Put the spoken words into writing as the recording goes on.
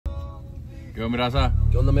¿Qué onda, mi raza?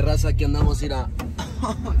 ¿Qué onda, mi raza? Aquí andamos, ira.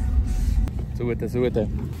 Súbete, súbete.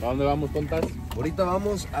 ¿A dónde vamos, tontas? Ahorita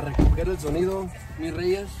vamos a recoger el sonido, mis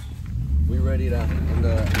reyes. We ready to en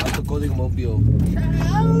the Alto Codigo mobile.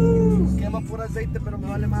 Quema puro aceite, pero me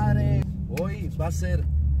vale madre. Hoy va a ser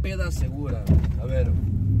peda segura. A ver,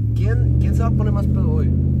 ¿quién se va a poner más pedo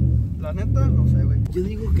hoy? La neta, no sé, güey. Yo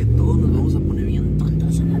digo que todos nos vamos a poner bien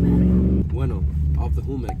tontos en la verga. Bueno, off the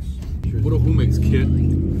Humex. Puro Humex, kid.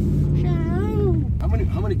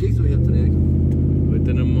 How many gigs do we have today? Hoy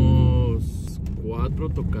tenemos 4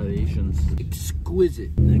 tocadations.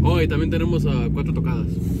 Exquisite. Oh, y también tenemos 4 tocadas.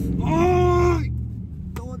 ¡Ay!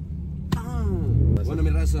 Bueno, mi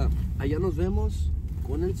raza, allá nos vemos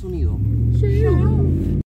con el sonido. Sí.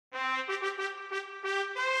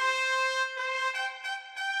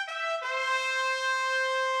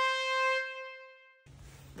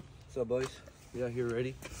 What's up, boys? We out here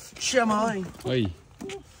ready? Chamoy! Ay,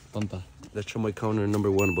 tonta. Let's Chamoy counter number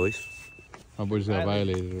 1, boys. My boys got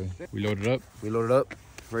violated. We loaded up. We loaded up.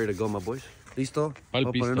 Ready to go, my boys. ¿Listo? Pa'l Vamos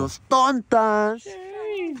a pisto. ponernos tontas.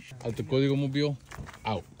 Alto Código Mobile.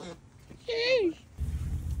 Out.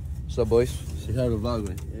 What's up, boys? Say hi to the vlog,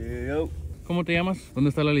 man. Yo. ¿Cómo te llamas? ¿Dónde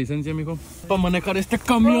está la licencia, mijo? Para manejar este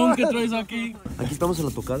camión que traes aquí. Aquí estamos en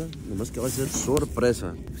la tocada, nomás que va a ser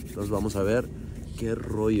sorpresa. Entonces vamos a ver qué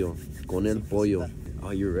rollo con el pollo.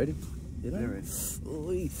 Are you ready?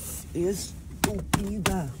 Uy,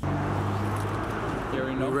 estúpida.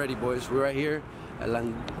 We're ready, boys. We're right here at Where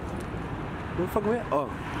the fuck we at? Oh,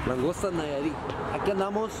 Langosta Nayarit. Aquí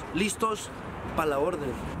andamos, listos para la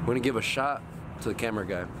orden. We're gonna give a shot to the camera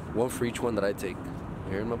guy. One for each one that I take.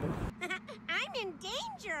 You hearing my boy? I'm in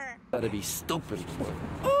danger. That'd be stupid.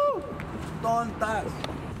 Ooh, tontas.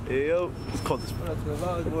 Hey, yo. Let's call this one. That's the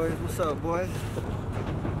vlog, boys. What's up, boys?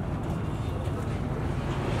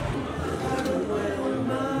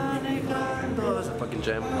 Oh, that's a fucking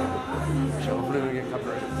jam. Hopefully we don't get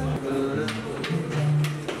copyrighted.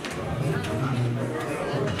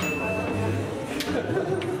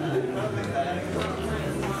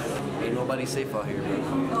 Ain't nobody safe out here,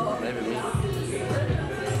 man. Not even me.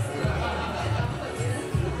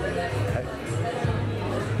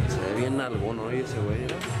 Se ve bien algo, ¿no? Ese güey,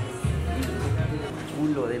 ¿no?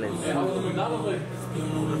 Culo de la entrada.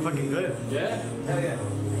 They're fucking good. Yeah? Hell yeah.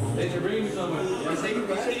 They should bring me somewhere. You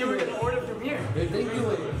said you were gonna order from here. Thank you.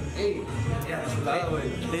 Hey. Yeah,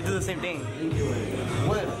 they do the same thing.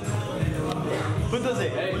 When? Who does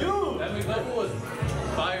it? Hey, You! that McNuggets was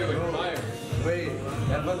fire with fire. Wait,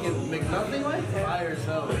 that fucking McNuggets way? Fire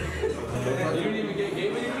so. You didn't even gave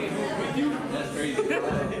anything and he was with you? That's crazy.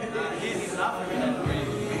 He's not for me. That's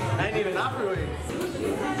crazy. I ain't even offer it.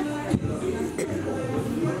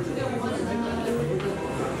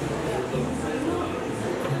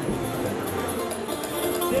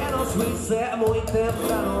 Que nos fuiste muy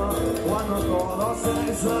temprano, cuando todos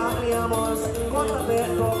salíamos, cuando te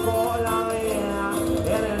tocó la mía,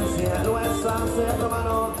 en el cielo estás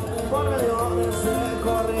hermano, por medio de ese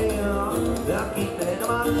corrido, de aquí te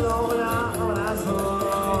mando un abrazo.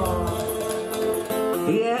 Y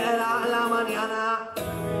era la mañana,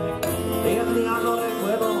 y el día no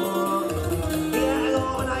recuerdo, llegó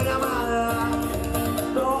una llamada,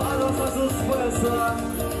 todos a sus puestos.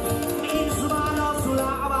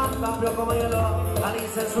 Amplio como hielo,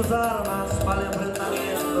 alicen sus armas para el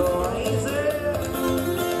enfrentamiento.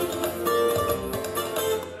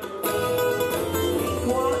 Y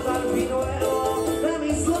corta el pinuelo de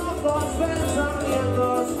mis locos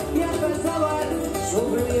pensamientos y he pensado en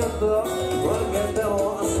sufrimiento porque te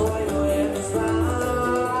soy no está.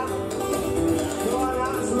 Por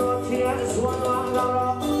las noches cuando agarro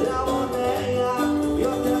la botella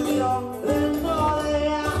yo te miro dentro de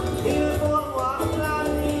ella y me pongo a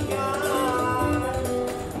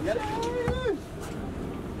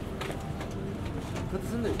Put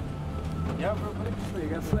this in there. Yeah, bro, put it this way. You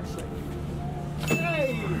got a flashlight. Hey!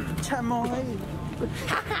 Chamoy!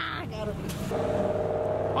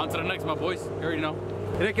 On to the next, my boys. You already know.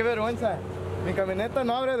 Mira qué vergüenza. Mi camioneta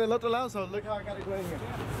no abre del otro lado, so look how I gotta go in here.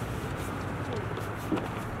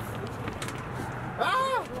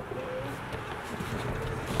 ¡Ah!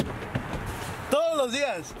 Todos los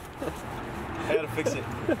días. I gotta fix it.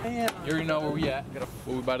 You already know where we at.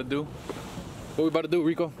 What we about to do. What we about to do,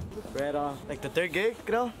 Rico? Right on. Like the 3rd gig,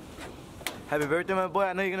 creo. Happy birthday, my boy.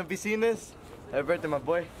 I know you're gonna be seeing this. Happy birthday, my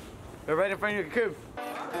boy. We're right in front of your crib.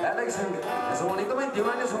 Alex, en su bonito 21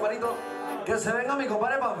 años, compadrito. Que se venga mi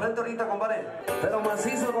compadre para frente ahorita, compadre. Pero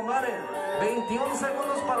macizo, compadre. 21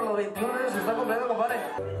 segundos para los 21 años. Está completo, compadre.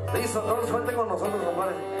 Listo, todos suelten con nosotros,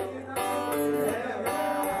 compadre.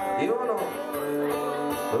 Y 1,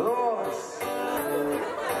 2,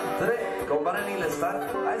 3. compadre, ni le está.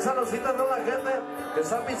 Ahí saludcita a toda la gente que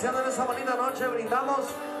está pisteando en esta bonita noche. Brindamos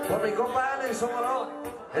por mi compa Alex,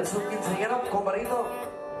 en su quinceañero, compadrito.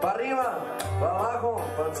 Para arriba, para abajo,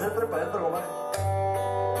 para el centro y para adentro, compadre.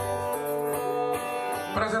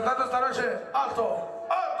 Presentando esta noche, Alto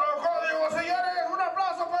Código, señores. Un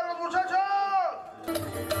aplauso para los muchachos.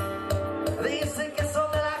 Dicen que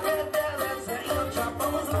son de la gente del señor Chapo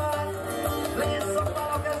Guzmán. Listo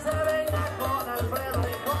para lo que se venga con Alfredo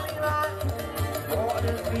y con Iván. Con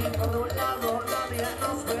el pico de un lado, nadie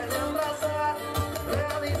nos puede abrazar.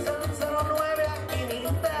 Realiza el 09 aquí ni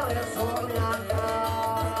interés acá.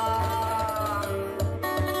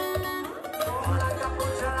 Con la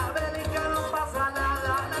capucha bélica no pasa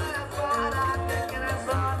nada, nada para que quiénes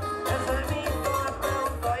son. Ese mito me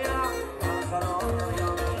pregunto yo. Solo yo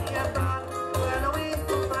mi nieta. Bueno,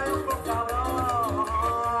 visto trae un cabrón.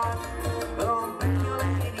 Pero un pequeño le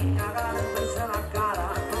diría agarrarse la cara,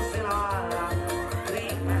 cruce la bala.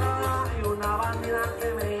 Criminal y una bandida que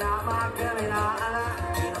me llama, que me da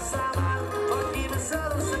y no sabe, porque me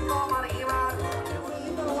seduce como animal.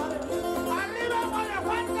 ¡Arriba,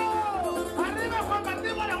 Guanajuato! ¡Arriba, Juan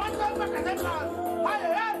Martín, Guanajuato! ¡Para que sepan! ¡Ay,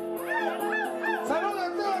 ay, ay! ¡Saludos,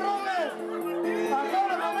 tío Robert! ¡A toda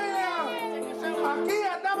la familia! Aquí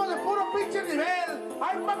andamos de puro pinche nivel.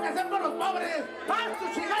 ¡Ay, para que sepan los pobres! ¡Ay, su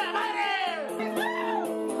chingada madre!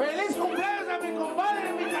 ¡Feliz cumpleaños a mi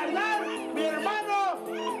compadre, mi carnal, mi hermano!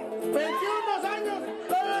 21 años,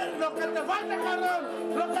 lo que te falta, cabrón,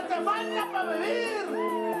 lo que te falta para vivir.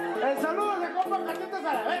 El saludo de compa Catitas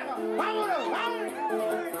a la verga. ¡Vámonos, vámonos!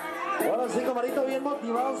 Ahora sí, camarito, bien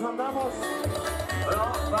motivados andamos.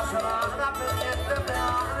 No pasa nada, pendiente,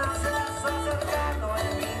 plana, se está acercando el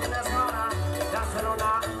fin de semana. De hacer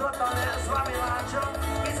una trota de suave macho,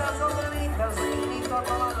 quizás son bonitas, vinito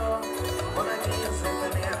tomado. Con el 15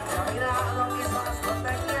 tenía caminado, quizás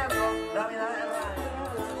protegiendo la vida de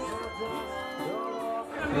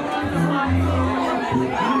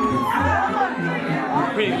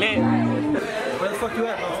Pretty lit. Where the fuck you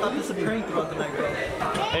at, bro? Stop this a prank throughout the night, bro.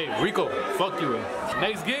 Hey, Rico, fuck you, wey.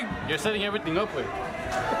 Next gig, you're setting everything up, wey.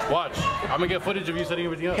 Watch. I'm gonna get footage of you setting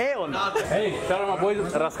everything up. Hell no. Hey, shout out my boys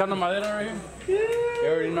rascando madera right here. You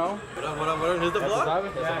already know. What up? Is the vlog?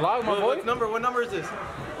 It's a vlog, my boy. What number is this?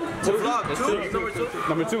 It's a vlog. Number two.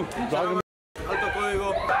 Number 2. Vlogging. Alto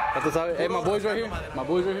Código. Ya tú sabes. Hey, my boys right here. My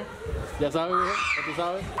boys right here. Ya sabes, güey. Ya tú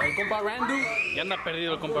sabes. El compa Randu. Ya anda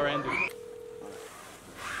perdido el compa Randu.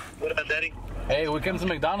 What up, Daddy? Hey, we came to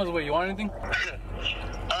McDonald's, wey. You want anything?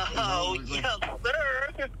 Oh, yes,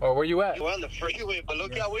 sir. Or where you at? We're on the freeway, but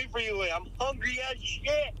look, I wait for you. I'm hungry as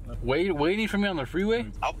shit. Waiting for me on the freeway?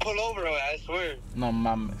 I'll pull over, I swear. No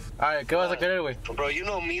mames. Alright, ¿qué vas a querer, güey? Bro, you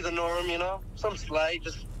know me, the norm, you know? Some slight,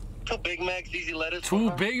 just 2 Big Macs, easy lettuce.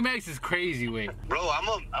 2 Big Macs is crazy, wey. Bro,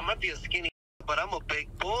 I might be a skinny, but I'm a big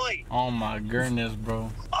boy. Oh my goodness,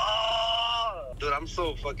 bro. Oh, dude, I'm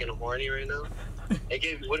so fucking horny right now. Hey,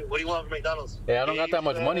 Gabe, what do you want from McDonald's? Hey, I don't got that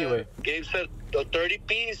much money, wey. Gabe said a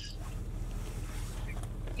 30-piece.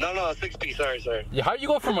 No, a 6-piece. Sorry. Yeah, how you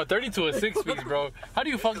go from a 30 to a 6-piece, bro? How do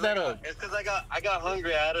you fuck that up? It's because I got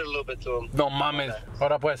hungry. I added a little bit to him. No mames.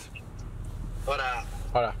 Ahora pues.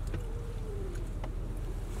 Ahora.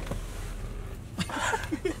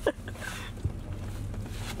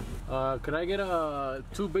 Could I get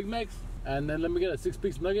 2 Big Macs and then let me get a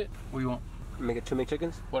 6-piece nugget? What do you want? Make it 2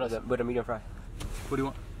 McChickens. What else? With a medium fry. What do you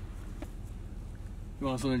want? You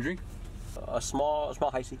want something to drink? A small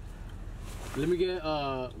high C. Let me get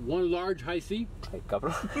 1 large high C. Hey,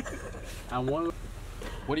 cabrón. And 1.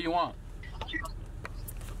 What do you want?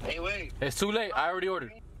 Hey, wait. It's too late. I already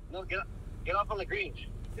ordered. No, get off on the green.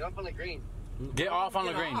 Get off on the green. Get off on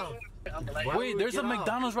LaGrange. Wait, there's a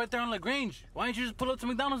McDonald's right there on LaGrange. Why didn't you just pull up to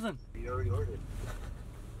McDonald's then? You already ordered.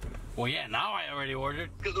 Well, yeah, now I already ordered.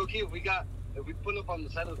 Because, okay, if we pull up on the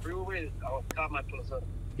side of the freeway, our cop might pull us up.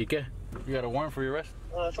 ¿Y qué? You got a warrant for your arrest?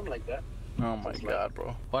 Something like that. Oh my God,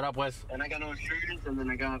 bro. What up, pues? And I got no insurance, and then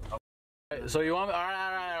I got... So you want me... All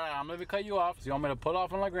right. I'm going to cut you off. So you want me to pull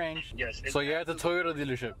off on LaGrange? Yes. So you're at the Toyota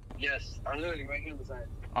dealership? Yes. I'm literally right here on the side.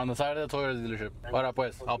 On the side of the Toyota dealership. Ahora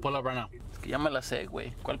pues, I'll pull up right now. Es que ya me la sé,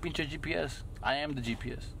 güey. ¿Cuál pinche GPS? I am the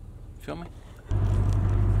GPS. Feel me?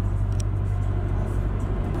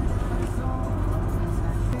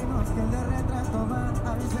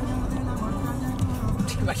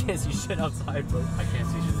 I can't see shit outside, bro. I can't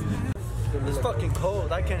see shit either. It's fucking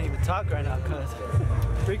cold. I can't even talk right now, cuz.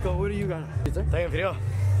 Rico, what do you got? Está bien frío.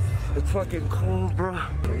 It's fucking cold, bro.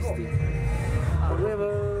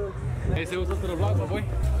 Hey, say what's up to the vlog, my boy.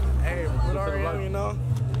 Hey, puro R.E.M., you know?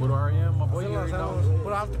 Puro R.E.M., my boy. You already know.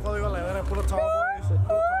 Puro Alto Código, la verdad, puro tall boys.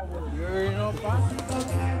 You already know, pa.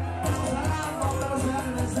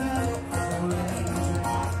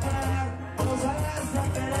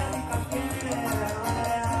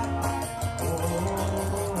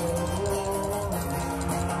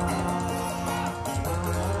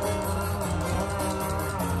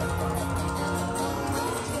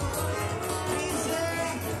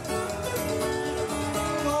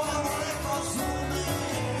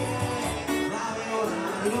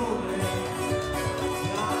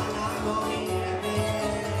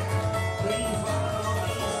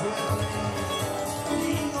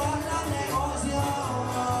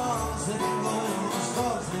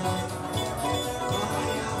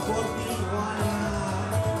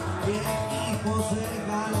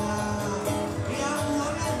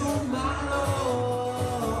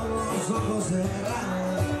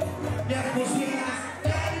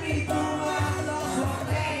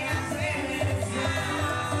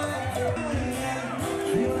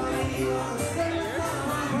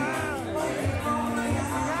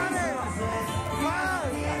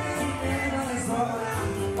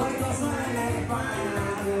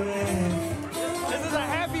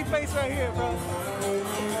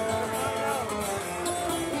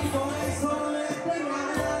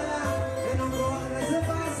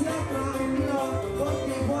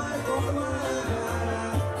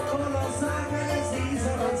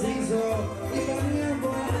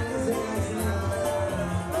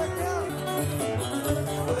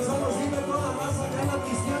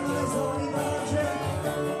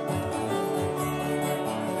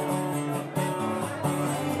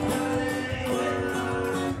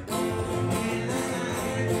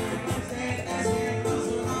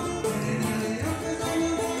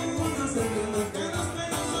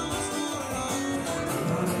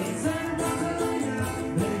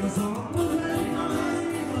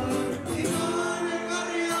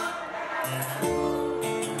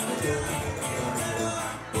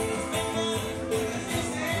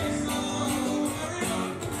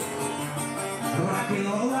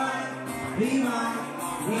 viva,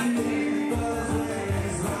 vivir todos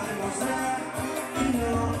ustedes vamos a ser, y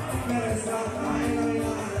no me resta traer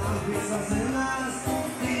las piezas en las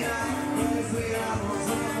tiras, y descuidamos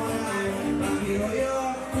a morar, tranquilo yo,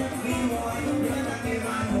 vivo, yo la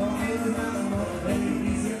quemando, el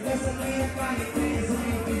difícil de ser mi caliente, es un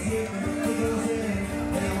difícil, y yo sé,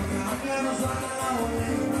 pero que nos van a la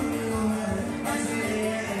bola, así es.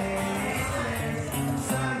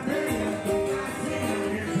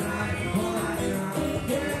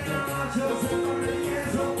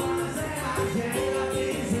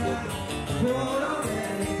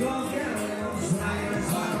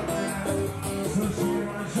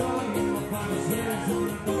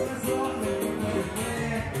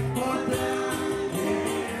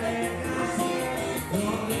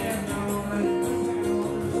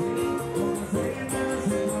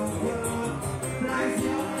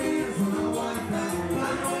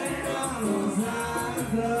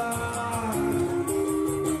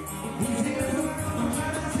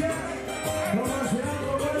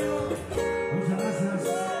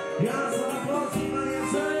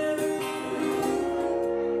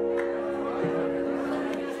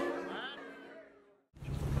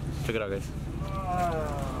 Check it out, guys.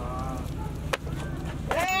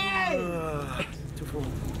 Hey!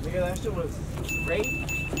 Nigga, that shit was great.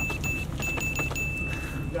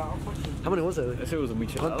 How many was that? That shit was a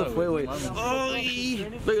michelada. ¿Cuánto fue, güey?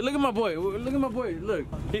 Look at my boy. Look at my boy. Look.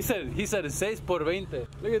 He said 6 por 20.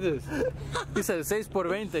 Look at this. He said 6 por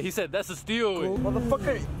 20. He said that's a steal, güey.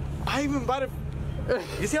 Motherfucker, I even bought it.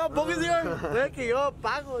 You see how bogus you are? Es que yo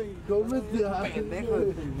pago y cómete a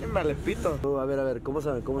pendejo. Me le pito. A ver, ¿cómo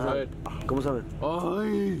saben? ¿Cómo saben? ¿Cómo saben?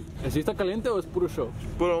 Ay. ¿Sí está caliente o es puro show?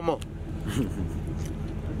 Puro humo.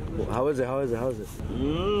 How is it?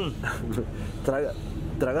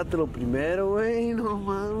 Trágatelo primero, güey. No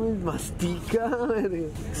mames, mastica,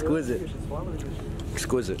 güey.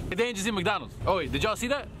 Exquisite. They ain't just in McDonald's. Oh wait, did y'all see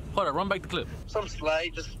that? Hold on, run back the clip. Some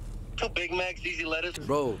slight, just 2 Big Macs, easy lettuce.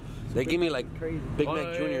 Bro, they give me like Big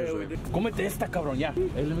Mac Juniors, güey. Cómete esta, cabrón, ya.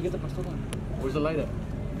 Hey, let me get the pastor one. Where's the light at?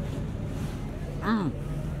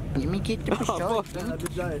 Let me get the pastor.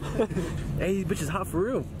 Hey, these bitches hot for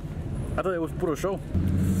real. I thought it was puro show.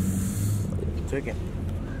 Chicken.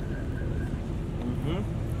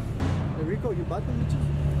 Hey, Rico, you bought them bitches?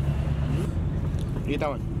 Eat that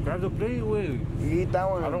one. Grab the plate, way. Eat that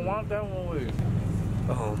one. I don't want that one, way.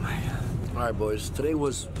 Oh man. All right, boys. Today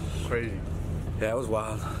was Crazy. it was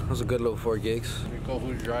wild. It was a good little 4 gigs. Rico,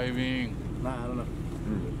 who's driving? Nah, I don't know.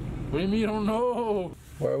 What do you mean you don't know?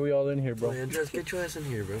 Why are we all in here, bro? Man, just get your ass in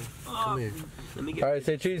here, bro. Come here. Let me get. All right,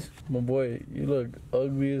 say cheese. My boy, you look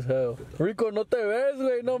ugly as hell. Rico, no te ves,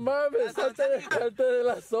 güey. No mames. Salte de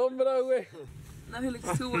la sombra, güey. Now he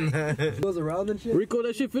looks too white. Goes around and shit. Rico,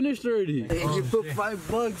 that shit finished already. Hey, you put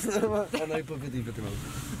 $5. I know you put 50 $50.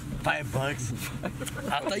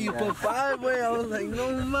 $5. I thought you put 5, güey. I was like,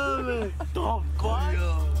 no mames. Top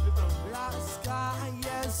coño. Las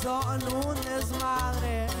calles son un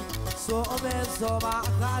desmadre, sube,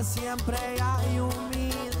 baja, siempre hay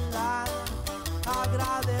humildad.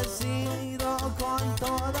 Agradecido con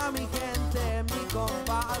toda mi gente, mi compa.